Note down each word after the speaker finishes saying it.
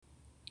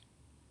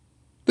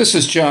This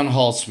is John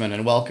Halsman,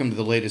 and welcome to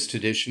the latest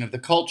edition of The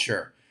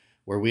Culture,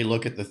 where we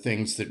look at the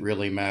things that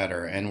really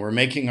matter. And we're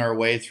making our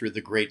way through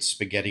the great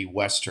spaghetti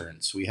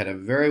westerns. We had a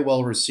very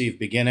well received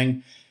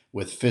beginning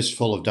with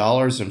Fistful of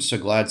Dollars. I'm so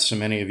glad so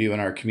many of you in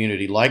our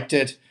community liked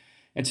it.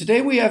 And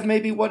today we have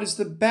maybe what is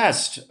the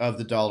best of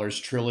the Dollars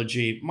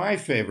trilogy, my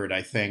favorite,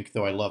 I think,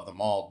 though I love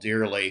them all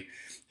dearly,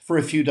 for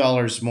a few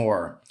dollars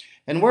more.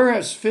 And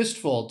whereas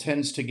Fistful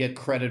tends to get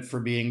credit for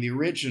being the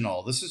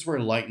original, this is where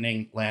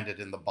lightning landed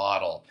in the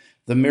bottle.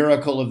 The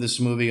miracle of this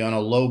movie on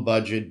a low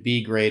budget,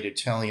 B grade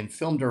Italian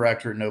film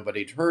director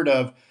nobody'd heard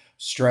of,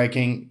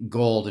 striking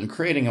gold and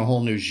creating a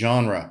whole new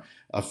genre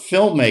of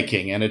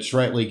filmmaking. And it's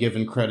rightly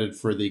given credit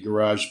for the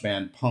garage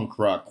band punk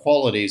rock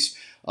qualities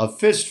of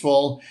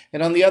Fistful.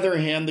 And on the other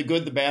hand, The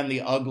Good, the Bad, and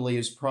the Ugly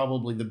is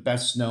probably the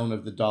best known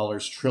of the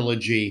Dollars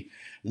trilogy.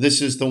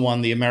 This is the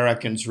one the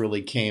Americans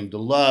really came to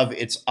love.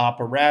 It's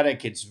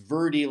operatic, it's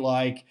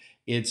Verdi-like,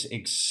 it's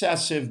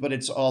excessive, but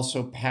it's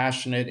also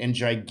passionate and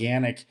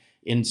gigantic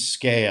in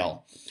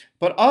scale.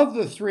 But of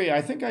the three,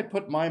 I think I'd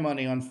put my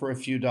money on For a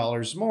Few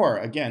Dollars More.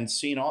 Again,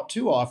 seen all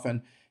too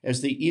often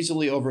as the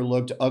easily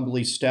overlooked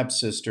ugly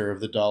stepsister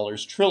of the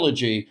Dollars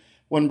trilogy,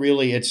 when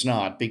really it's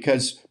not.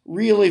 Because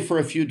really, For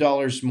a Few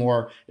Dollars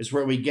More is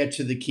where we get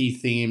to the key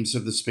themes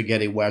of the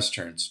spaghetti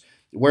westerns,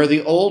 where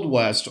the old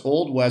west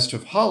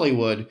of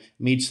Hollywood,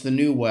 meets the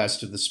new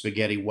west of the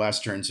spaghetti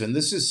westerns. And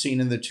this is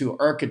seen in the two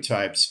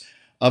archetypes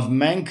of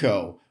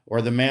Manco,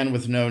 or the man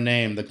with no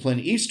name, the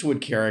Clint Eastwood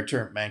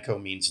character. Manco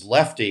means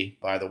lefty,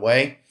 by the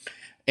way,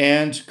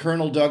 and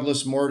Colonel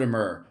Douglas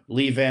Mortimer,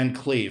 Lee Van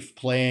Cleef,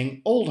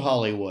 playing old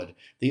Hollywood,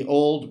 the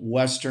old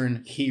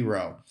Western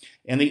hero.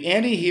 And the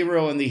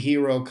anti-hero and the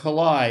hero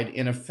collide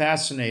in a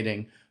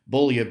fascinating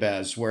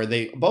bouillabaisse where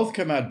they both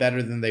come out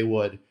better than they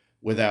would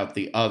without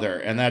the other.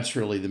 And that's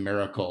really the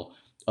miracle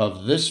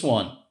of this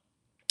one.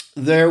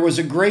 There was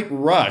a great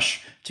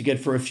rush to get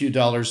For a Few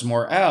Dollars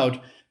More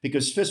out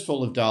because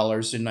Fistful of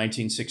Dollars in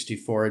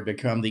 1964 had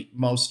become the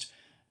most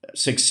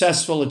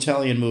successful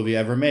Italian movie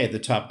ever made, the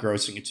top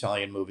grossing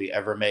Italian movie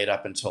ever made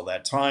up until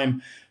that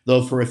time,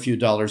 though For a Few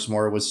Dollars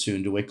More was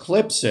soon to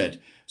eclipse it.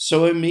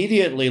 So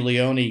immediately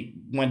Leone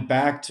went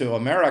back to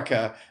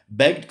America,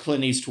 begged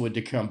Clint Eastwood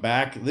to come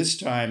back. This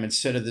time,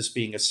 instead of this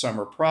being a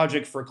summer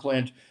project for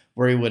Clint,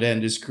 where he would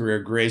end his career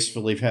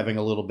gracefully, having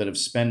a little bit of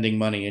spending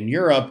money in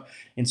Europe,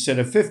 instead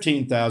of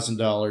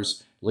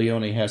 $15,000,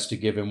 Leone has to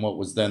give him what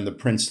was then the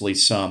princely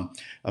sum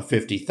of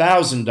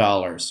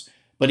 $50,000.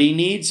 But he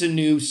needs a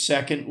new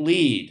second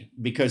lead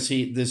because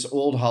this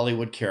old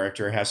Hollywood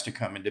character has to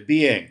come into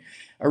being.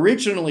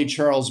 Originally,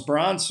 Charles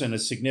Bronson, a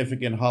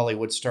significant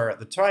Hollywood star at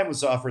the time,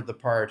 was offered the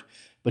part,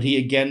 but he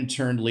again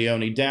turned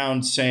Leone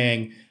down,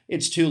 saying,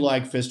 "It's too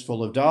like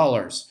Fistful of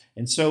Dollars."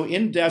 And so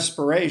in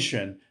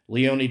desperation,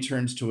 Leone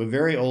turns to a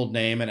very old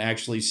name and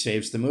actually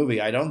saves the movie.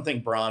 I don't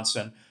think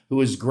Bronson, who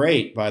is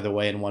great, by the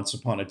way, in Once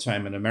Upon a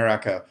Time in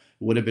America,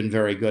 would have been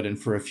very good in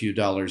For a Few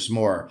Dollars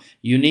More.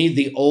 You need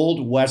the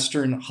old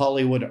Western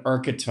Hollywood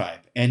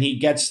archetype, and he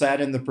gets that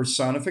in the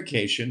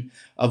personification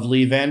of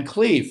Lee Van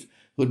Cleef,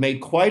 who'd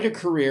made quite a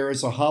career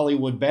as a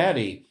Hollywood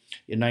baddie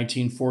in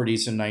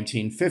 1940s and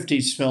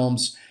 1950s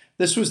films.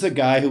 This was the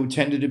guy who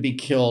tended to be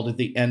killed at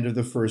the end of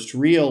the first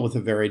reel with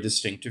a very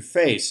distinctive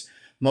face.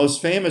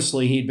 Most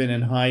famously, he'd been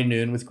in High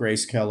Noon with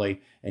Grace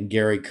Kelly and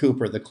Gary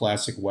Cooper, the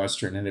classic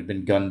Western, and had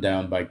been gunned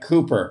down by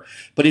Cooper.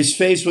 But his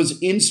face was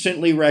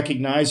instantly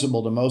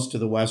recognizable to most of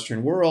the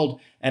Western world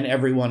and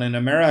everyone in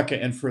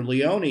America. And for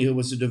Leone, who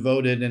was a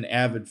devoted and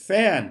avid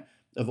fan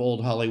of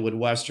old Hollywood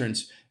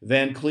Westerns,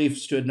 Van Cleef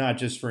stood not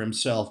just for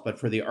himself, but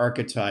for the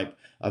archetype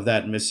of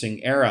that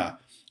missing era.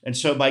 And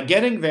so by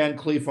getting Van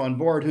Cleef on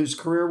board, whose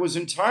career was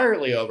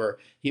entirely over,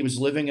 he was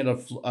living in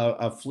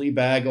a flea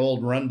bag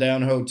old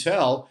rundown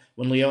hotel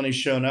when Leone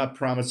showed up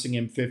promising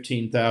him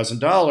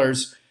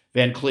 $15,000.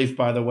 Van Cleef,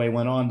 by the way,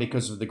 went on,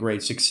 because of the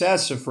great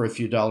success of For a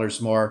Few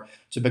Dollars More,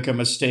 to become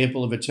a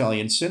staple of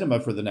Italian cinema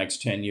for the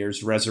next 10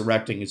 years,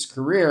 resurrecting his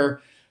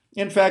career.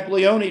 In fact,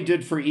 Leone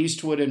did for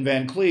Eastwood and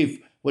Van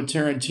Cleef what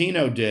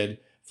Tarantino did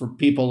for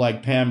people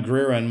like Pam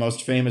Grier and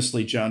most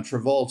famously John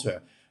Travolta,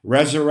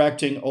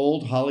 resurrecting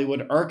old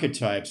Hollywood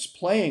archetypes,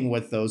 playing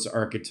with those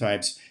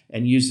archetypes,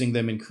 and using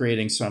them in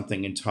creating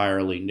something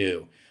entirely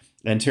new.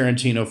 And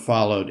Tarantino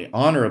followed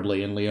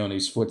honorably in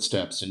Leone's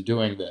footsteps in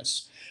doing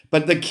this.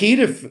 But the key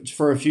to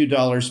For a Few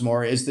Dollars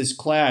More is this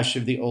clash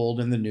of the old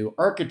and the new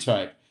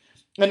archetype.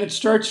 And it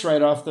starts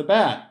right off the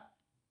bat.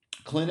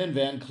 Clint and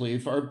Van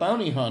Cleef are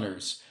bounty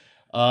hunters.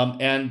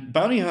 And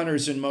bounty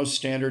hunters in most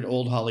standard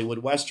old Hollywood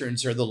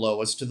Westerns are the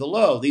lowest of the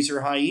low. These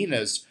are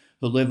hyenas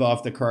who live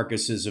off the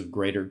carcasses of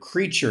greater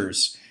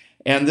creatures.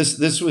 And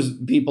this was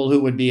people who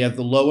would be at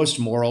the lowest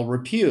moral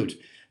repute.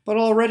 But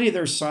already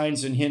there's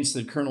signs and hints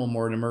that Colonel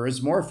Mortimer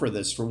is more for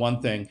this. For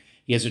one thing,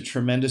 he has a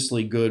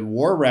tremendously good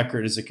war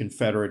record as a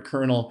Confederate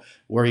colonel,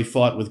 where he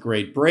fought with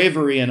great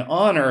bravery and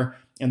honor,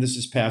 and this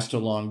is passed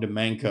along to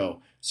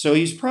Manco. So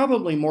he's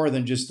probably more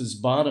than just this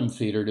bottom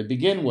feeder to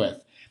begin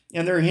with.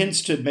 And there are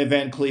hints to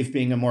Van Cleef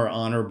being a more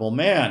honorable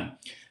man.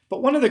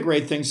 But one of the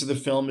great things of the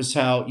film is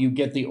how you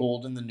get the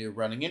old and the new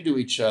running into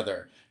each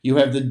other. You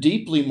have the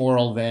deeply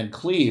moral Van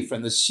Cleef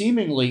and the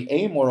seemingly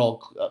amoral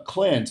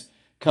Clint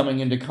coming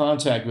into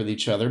contact with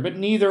each other, but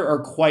neither are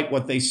quite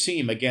what they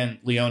seem. Again,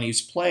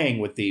 Leone's playing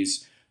with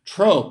these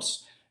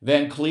tropes.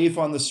 Van Cleef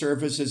on the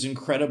surface is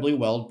incredibly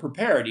well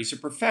prepared. He's a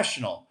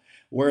professional,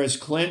 whereas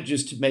Clint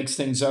just makes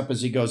things up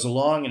as he goes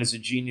along and is a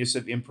genius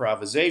of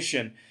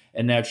improvisation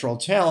and natural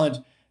talent.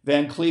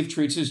 Van Cleef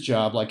treats his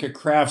job like a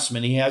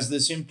craftsman. He has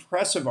this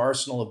impressive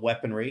arsenal of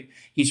weaponry.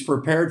 He's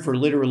prepared for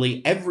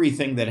literally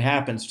everything that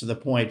happens, to the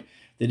point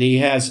that he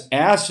has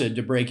acid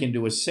to break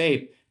into a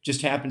safe,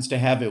 just happens to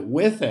have it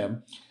with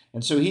him.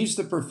 And so he's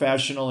the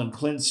professional, and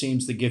Clint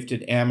seems the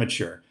gifted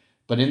amateur.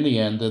 But in the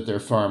end, that they're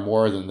far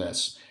more than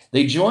this.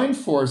 They join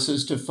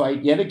forces to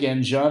fight yet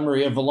again Gian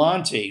Maria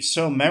Volonte,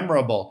 so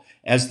memorable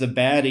as the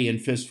baddie in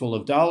Fistful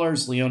of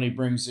Dollars. Leone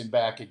brings him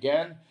back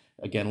again.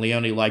 Again,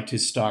 Leone liked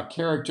his stock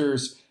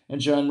characters, and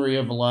Gian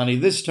Maria Volonte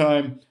this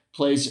time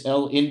plays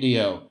El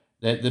Indio,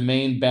 the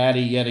main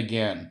baddie yet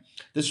again.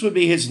 This would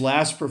be his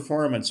last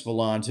performance,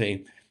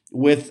 Volonte.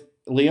 With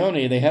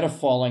Leone, they had a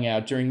falling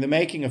out during the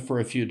making of For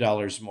a Few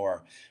Dollars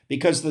More,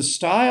 because the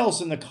styles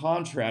and the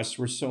contrasts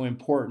were so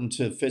important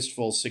to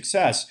Fistful's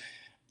success.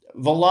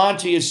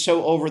 Volonte is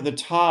so over the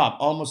top,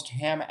 almost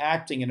ham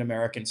acting in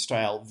American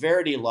style,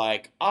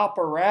 Verdi-like,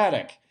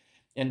 operatic.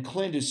 And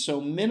Clint is so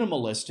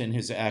minimalist in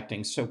his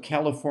acting, so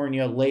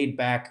California laid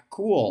back,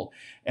 cool.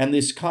 And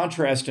this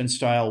contrast in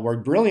style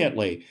worked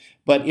brilliantly.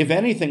 But if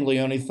anything,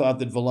 Leone thought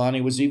that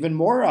Volonte was even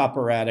more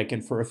operatic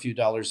and For a Few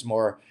Dollars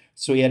More.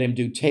 So he had him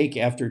do take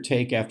after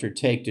take after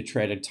take to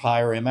try to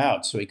tire him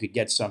out so he could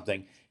get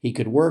something he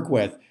could work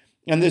with.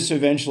 And this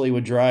eventually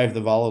would drive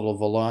the volatile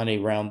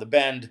Volonte round the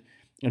bend.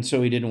 And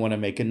so he didn't want to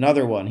make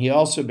another one. He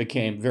also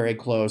became very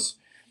close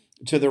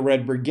to the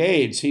Red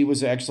Brigades. He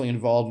was actually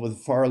involved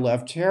with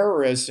far-left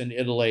terrorists in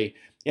Italy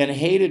and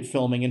hated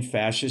filming in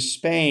fascist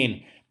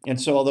Spain.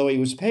 And so although he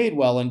was paid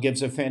well and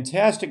gives a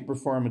fantastic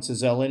performance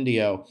as El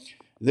Indio,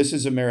 this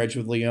is a marriage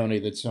with Leone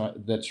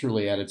that's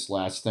really at its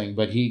last thing.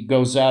 But he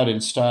goes out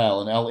in style,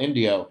 and El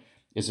Indio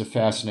is a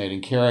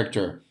fascinating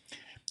character.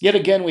 Yet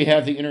again, we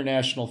have the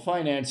international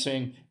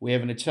financing. We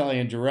have an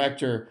Italian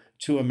director,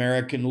 two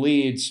American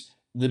leads.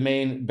 The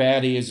main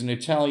baddie is an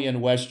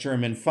Italian, West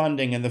German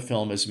funding, and the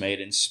film is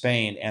made in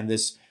Spain. And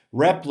this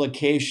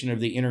replication of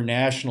the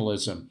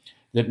internationalism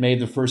that made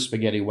the first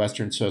spaghetti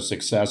Western so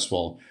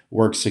successful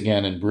works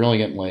again and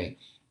brilliantly.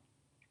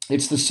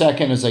 It's the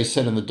second, as I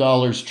said, in the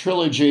Dollars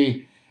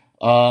trilogy,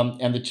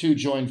 and the two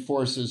join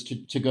forces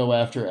to go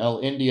after El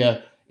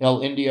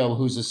Indio,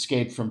 who's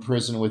escaped from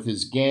prison with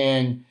his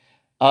gang.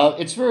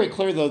 It's very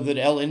clear, though, that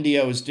El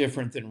Indio is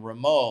different than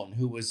Ramon,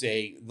 who was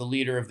the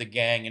leader of the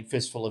gang in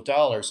Fistful of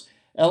Dollars.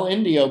 El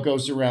Indio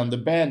goes around the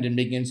bend and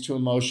begins to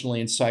emotionally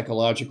and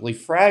psychologically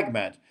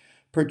fragment,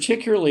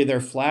 particularly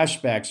their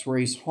flashbacks where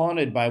he's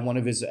haunted by one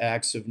of his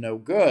acts of no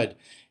good.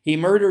 He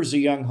murders a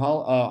young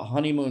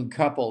honeymoon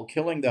couple,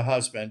 killing the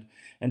husband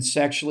and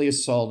sexually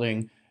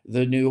assaulting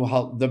the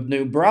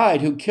new bride,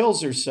 who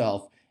kills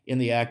herself in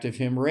the act of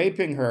him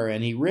raping her,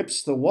 and he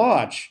rips the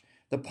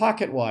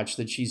pocket watch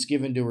that she's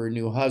given to her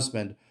new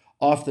husband,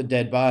 off the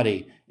dead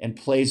body and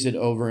plays it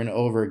over and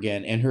over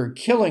again, and her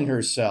killing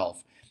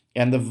herself.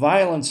 And the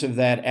violence of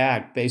that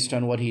act, based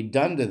on what he'd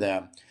done to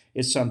them,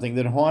 is something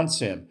that haunts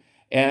him.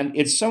 And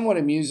it's somewhat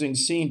amusing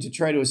scene. To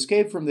try to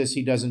escape from this,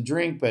 he doesn't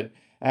drink, but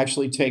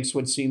actually takes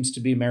what seems to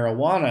be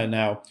marijuana.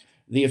 Now,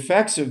 the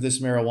effects of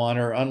this marijuana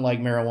are unlike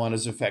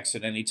marijuana's effects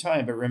at any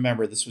time. But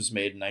remember, this was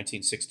made in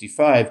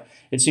 1965.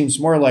 It seems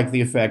more like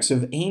the effects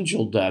of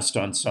angel dust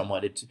on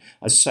someone. It's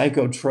a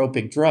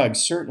psychotropic drug,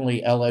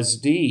 certainly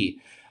LSD.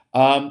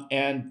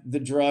 And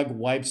the drug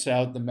wipes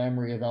out the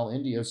memory of El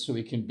Indio so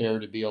he can bear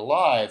to be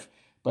alive.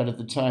 But at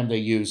the time, they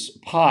use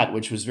pot,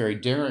 which was very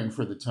daring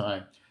for the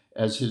time,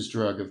 as his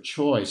drug of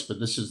choice. But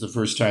this is the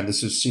first time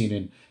this is seen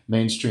in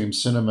mainstream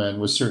cinema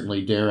and was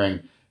certainly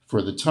daring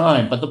for the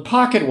time. But the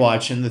pocket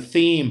watch and the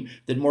theme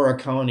that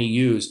Morricone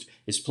used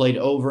is played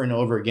over and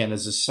over again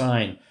as a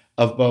sign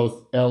of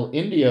both El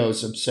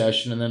Indio's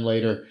obsession, and then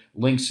later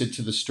links it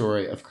to the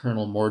story of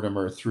Colonel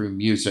Mortimer through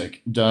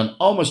music, done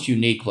almost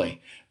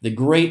uniquely. The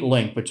great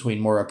link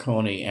between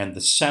Morricone and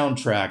the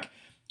soundtrack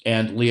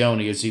and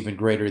Leone is even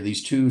greater.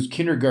 These two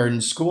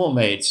kindergarten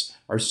schoolmates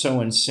are so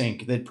in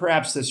sync that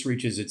perhaps this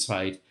reaches its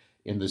height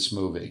in this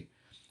movie.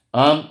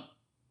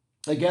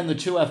 Again, the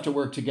two have to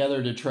work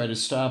together to try to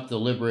stop the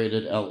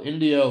liberated El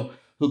Indio,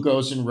 who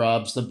goes and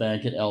robs the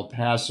bank at El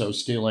Paso,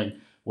 stealing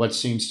what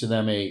seems to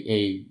them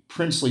a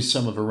princely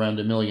sum of around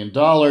 $1 million.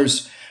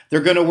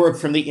 They're going to work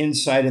from the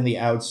inside and the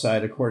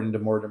outside, according to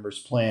Mortimer's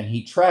plan.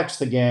 He tracks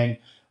the gang,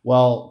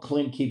 while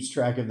Clint keeps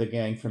track of the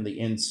gang from the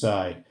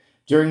inside.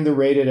 During the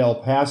raid at El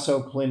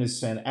Paso, Clint is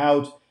sent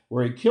out,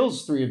 where he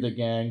kills 3 of the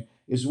gang,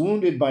 is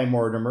wounded by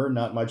Mortimer,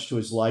 not much to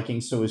his liking,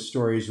 so his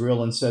story is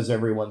real, and says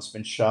everyone's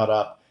been shot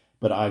up,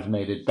 but I've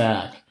made it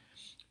back.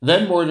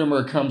 Then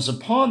Mortimer comes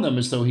upon them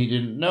as though he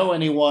didn't know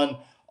anyone,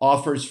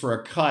 offers for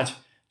a cut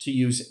to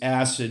use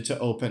acid to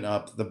open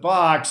up the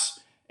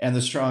box, and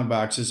the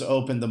strongbox is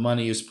opened. The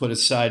money is put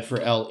aside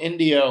for El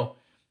Indio,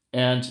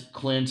 and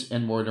Clint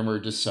and Mortimer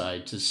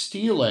decide to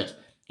steal it.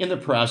 In the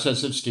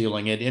process of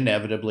stealing it,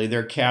 inevitably,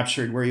 they're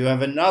captured, where you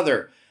have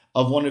another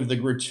of one of the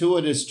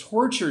gratuitous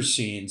torture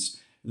scenes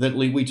that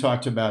we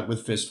talked about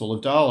with Fistful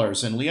of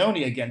Dollars. And Leone,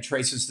 again,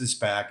 traces this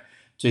back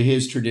to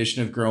his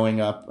tradition of growing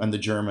up on the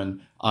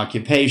German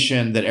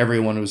occupation, that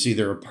everyone was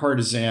either a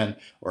partisan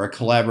or a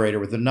collaborator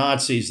with the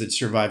Nazis, that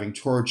surviving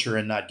torture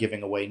and not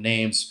giving away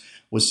names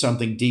was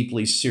something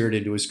deeply seared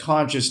into his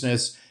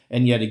consciousness.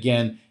 And yet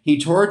again, he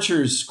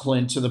tortures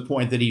Clint to the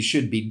point that he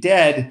should be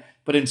dead,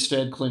 but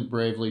instead Clint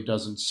bravely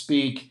doesn't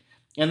speak.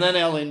 And then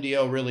El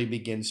Indio really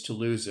begins to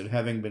lose it,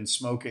 having been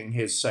smoking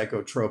his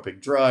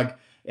psychotropic drug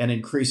and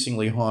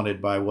increasingly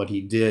haunted by what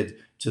he did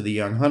to the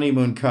young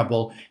honeymoon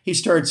couple. He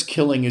starts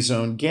killing his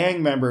own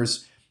gang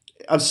members,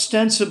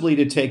 ostensibly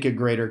to take a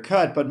greater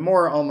cut, but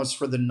more almost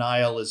for the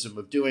nihilism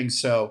of doing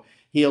so.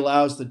 He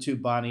allows the two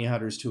bounty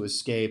hunters to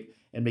escape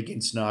and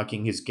begins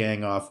knocking his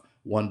gang off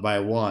one by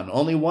one.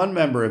 Only one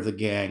member of the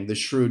gang, the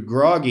shrewd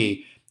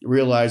Groggy,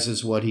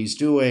 realizes what he's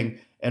doing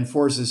and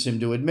forces him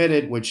to admit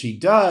it, which he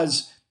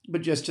does.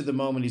 But just to the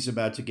moment he's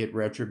about to get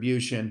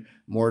retribution,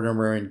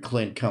 Mortimer and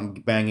Clint come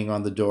banging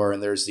on the door,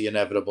 and there's the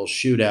inevitable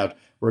shootout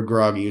where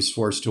Groggy is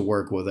forced to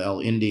work with El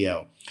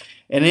Indio.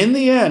 And in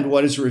the end,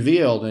 what is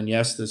revealed, and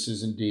yes, this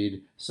is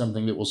indeed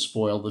something that will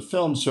spoil the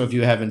film, so if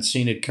you haven't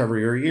seen it, cover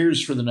your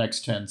ears for the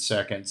next 10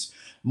 seconds.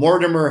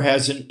 Mortimer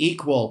has an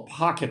equal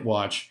pocket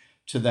watch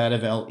to that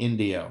of El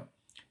Indio.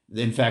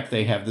 In fact,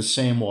 they have the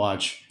same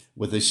watch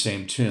with the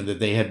same tune, that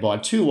they had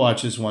bought two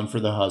watches, one for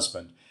the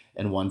husband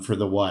and one for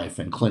the wife.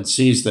 And Clint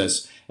sees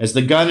this. As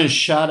the gun is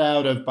shot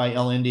by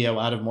El Indio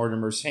out of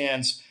Mortimer's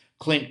hands,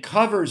 Clint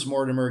covers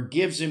Mortimer,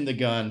 gives him the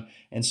gun,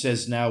 and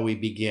says, "Now we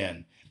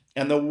begin."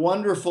 And the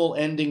wonderful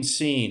ending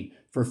scene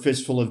for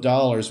Fistful of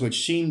Dollars,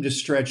 which seemed to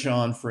stretch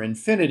on for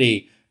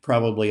infinity,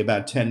 probably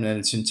about 10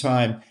 minutes in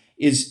time,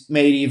 is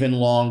made even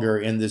longer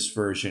in this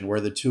version,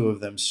 where the two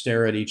of them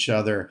stare at each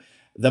other.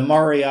 The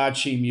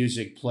mariachi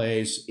music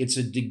plays. It's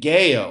a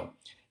Digao,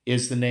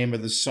 is the name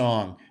of the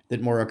song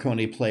that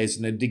Morricone plays.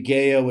 And a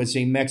Digao is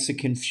a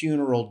Mexican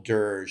funeral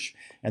dirge.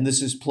 And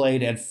this is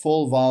played at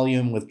full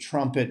volume with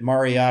trumpet,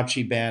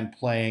 mariachi band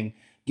playing,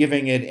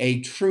 giving it a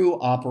true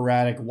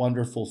operatic,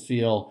 wonderful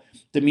feel.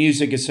 The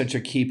music is such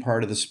a key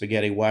part of the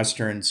spaghetti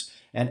westerns.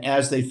 And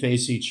as they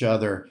face each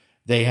other,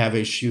 they have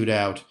a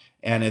shootout.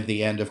 And at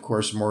the end, of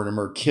course,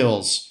 Mortimer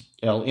kills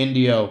El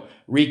Indio,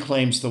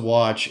 reclaims the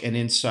watch, and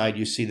inside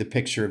you see the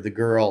picture of the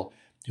girl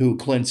who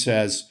Clint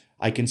says,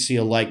 "I can see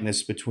a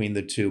likeness between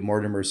the two."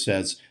 Mortimer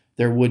says,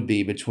 "There would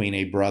be between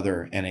a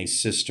brother and a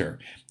sister."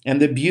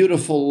 And the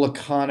beautiful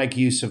laconic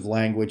use of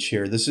language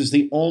here. This is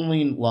the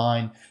only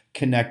line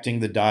connecting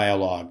the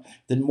dialogue.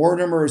 That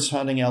Mortimer is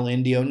hunting El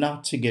Indio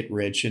not to get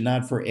rich and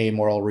not for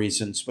amoral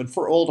reasons, but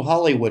for old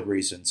Hollywood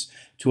reasons,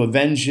 to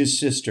avenge his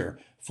sister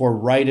for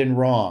right and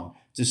wrong,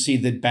 to see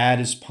that bad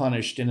is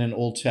punished in an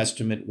Old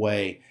Testament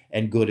way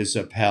and good is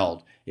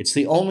upheld. It's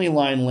the only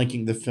line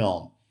linking the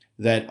film,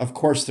 that of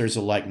course there's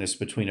a likeness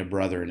between a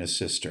brother and a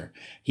sister.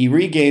 He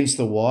regains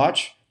the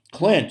watch.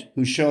 Clint,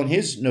 who's shown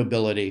his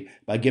nobility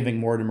by giving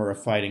Mortimer a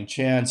fighting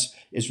chance,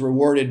 is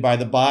rewarded by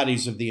the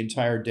bodies of the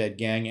entire dead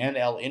gang and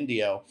El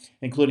Indio,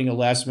 including a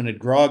last-minute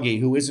Groggy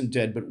who isn't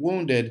dead but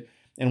wounded.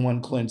 And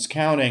when Clint's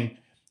counting,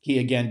 he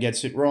again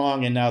gets it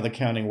wrong, and now the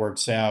counting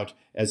works out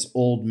as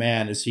Old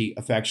Man, as he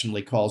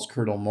affectionately calls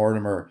Colonel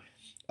Mortimer,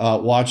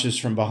 watches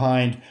from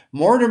behind.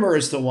 Mortimer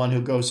is the one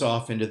who goes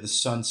off into the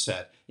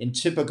sunset in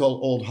typical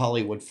old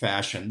Hollywood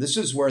fashion. This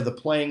is where the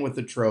playing with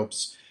the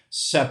tropes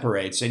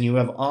separates, and you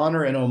have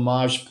honor and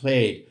homage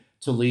paid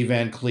to Lee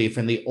Van Cleef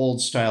in the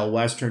old-style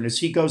Western as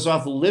he goes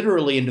off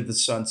literally into the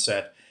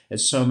sunset,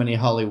 as so many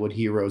Hollywood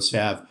heroes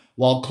have,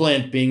 while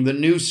Clint, being the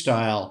new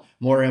style,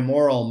 more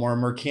immoral, more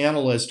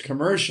mercantilist,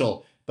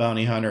 commercial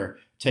bounty hunter,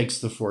 takes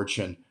the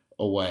fortune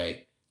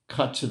away.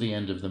 Cut to the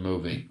end of the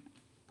movie.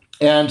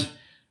 And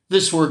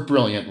this worked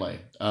brilliantly.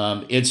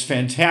 It's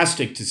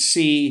fantastic to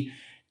see.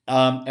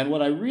 And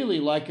what I really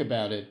like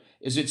about it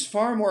is it's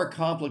far more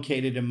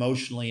complicated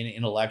emotionally and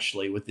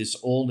intellectually, with this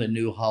old and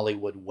new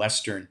Hollywood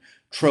Western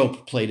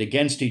trope played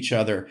against each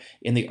other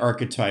in the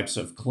archetypes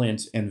of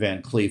Clint and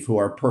Van Cleef, who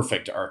are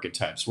perfect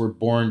archetypes. We're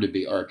born to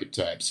be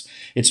archetypes.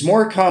 It's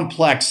more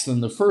complex than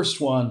the first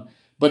one,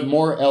 but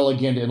more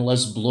elegant and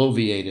less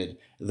bloviated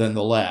than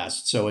the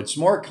last. So it's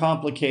more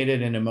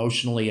complicated and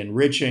emotionally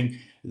enriching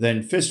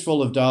than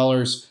Fistful of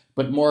Dollars,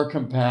 but more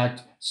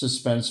compact,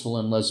 suspenseful,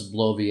 and less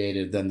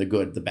bloviated than The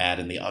Good, the Bad,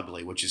 and the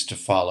Ugly, which is to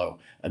follow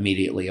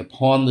immediately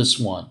upon this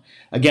one.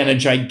 Again, a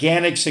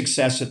gigantic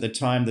success at the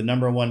time, the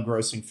 #1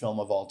 grossing film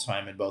of all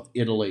time in both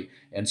Italy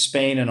and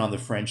Spain, and on the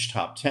French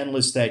top 10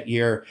 list that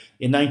year.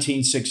 In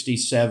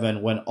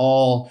 1967, when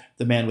all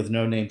the Man with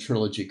No Name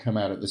trilogy come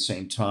out at the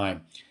same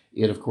time,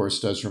 it, of course,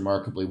 does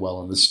remarkably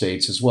well in the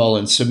States as well,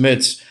 and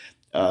submits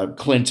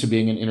Clint to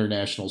being an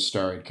international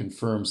star. It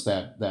confirms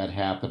that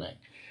happening.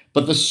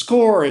 But the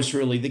score is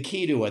really the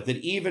key to it, that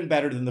even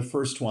better than the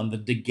first one, the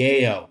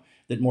Digao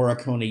that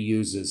Morricone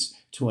uses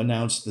to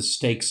announce the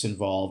stakes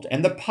involved.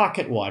 And the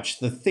pocket watch,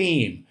 the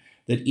theme,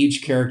 that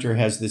each character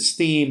has this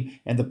theme,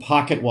 and the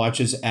pocket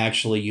watches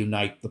actually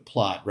unite the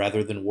plot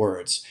rather than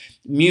words.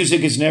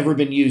 Music has never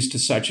been used to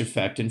such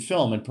effect in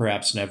film, and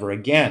perhaps never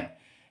again,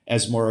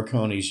 as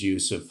Morricone's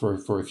use of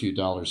for a few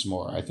dollars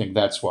more. I think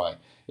that's why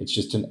it's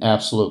just an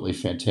absolutely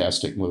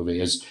fantastic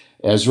movie.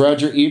 As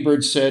Roger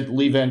Ebert said,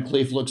 Lee Van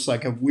Cleef looks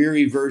like a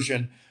weary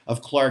version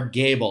of Clark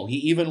Gable. He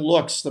even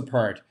looks the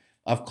part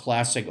of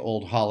classic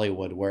old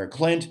Hollywood, where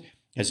Clint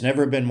has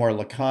never been more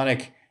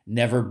laconic,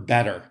 never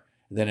better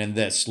than in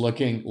this,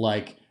 looking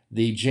like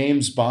the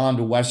James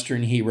Bond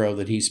Western hero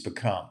that he's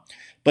become.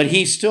 But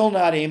he's still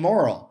not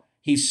amoral.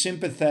 He's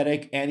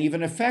sympathetic and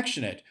even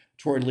affectionate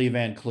toward Lee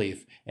Van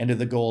Cleef and to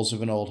the goals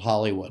of an old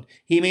Hollywood.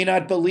 He may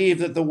not believe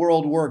that the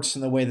world works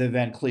in the way that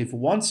Van Cleef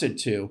wants it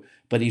to,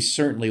 but he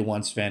certainly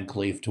wants Van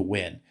Cleef to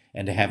win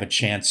and to have a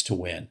chance to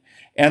win.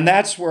 And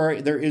that's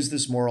where there is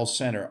this moral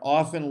center.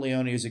 Often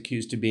Leone is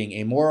accused of being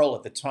amoral.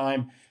 At the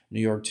time,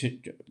 New York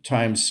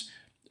Times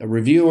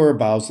reviewer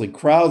Bosley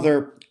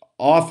Crowther,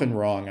 often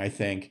wrong, I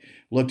think,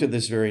 looked at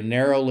this very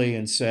narrowly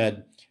and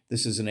said,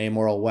 this is an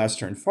amoral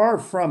Western. Far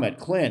from it.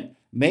 Clint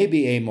may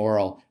be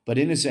amoral, but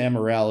in his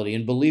amorality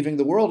and believing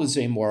the world is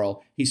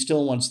amoral, he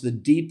still wants the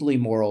deeply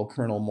moral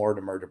Colonel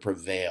Mortimer to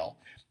prevail.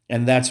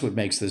 And that's what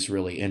makes this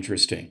really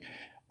interesting.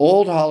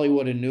 Old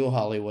Hollywood and New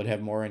Hollywood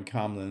have more in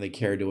common than they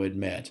care to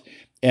admit.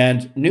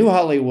 And New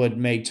Hollywood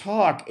may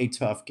talk a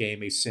tough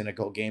game, a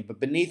cynical game, but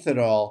beneath it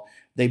all,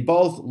 they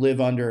both live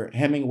under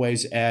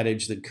Hemingway's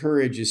adage that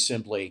courage is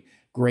simply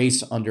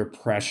grace under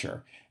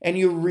pressure. And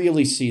you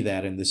really see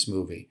that in this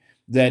movie,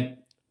 that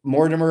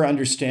Mortimer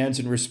understands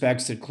and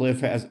respects that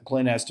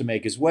Clint has to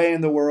make his way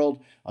in the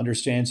world,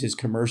 understands his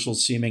commercial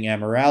seeming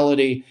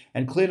amorality,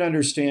 and Clint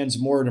understands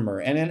Mortimer.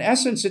 And in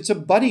essence, it's a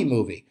buddy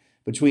movie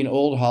between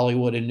old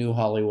Hollywood and New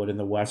Hollywood in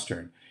the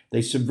Western.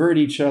 They subvert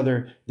each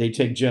other, they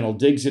take gentle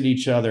digs at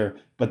each other,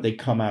 but they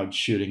come out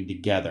shooting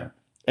together.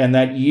 And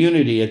that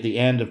unity at the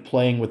end of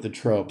playing with the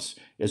tropes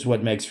is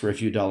what makes For a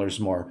Few Dollars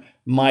More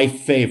my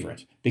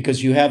favorite,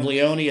 because you have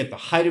Leone at the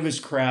height of his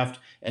craft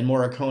and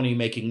Morricone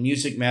making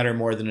music matter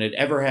more than it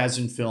ever has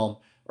in film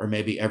or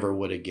maybe ever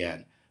would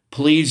again.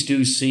 Please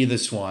do see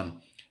this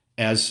one.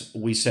 As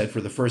we said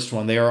for the first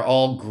one, they are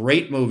all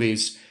great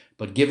movies,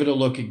 but give it a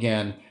look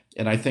again,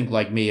 and I think,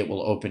 like me, it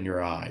will open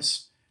your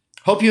eyes.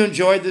 Hope you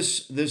enjoyed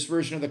this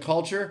version of The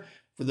Culture.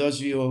 For those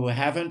of you who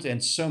haven't,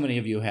 and so many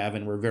of you have,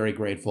 and we're very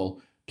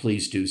grateful,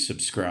 please do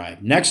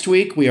subscribe. Next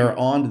week, we are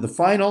on to the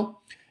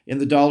final in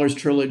the Dollars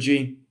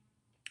trilogy,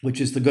 which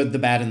is The Good, the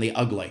Bad, and the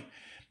Ugly.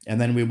 And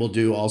then we will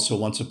do also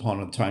Once Upon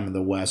a Time in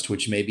the West,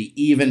 which may be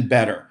even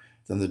better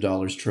than the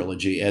Dollars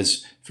trilogy,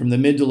 as from the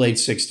mid to late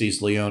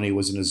 60s, Leone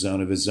was in a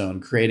zone of his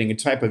own, creating a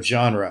type of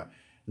genre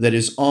that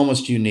is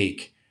almost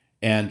unique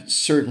and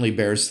certainly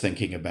bears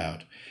thinking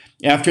about.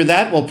 After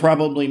that, we'll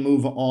probably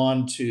move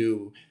on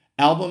to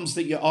albums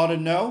that you ought to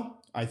know.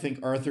 I think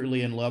Arthur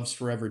Lee and Love's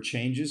Forever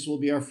Changes will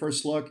be our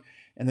first look.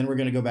 And then we're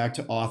going to go back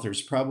to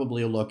authors,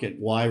 probably a look at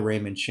why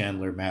Raymond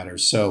Chandler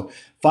matters. So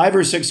 5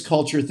 or 6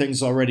 culture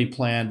things already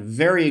planned.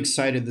 Very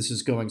excited this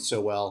is going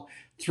so well.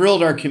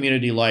 Thrilled our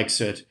community likes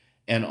it.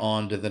 And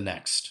on to the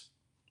next.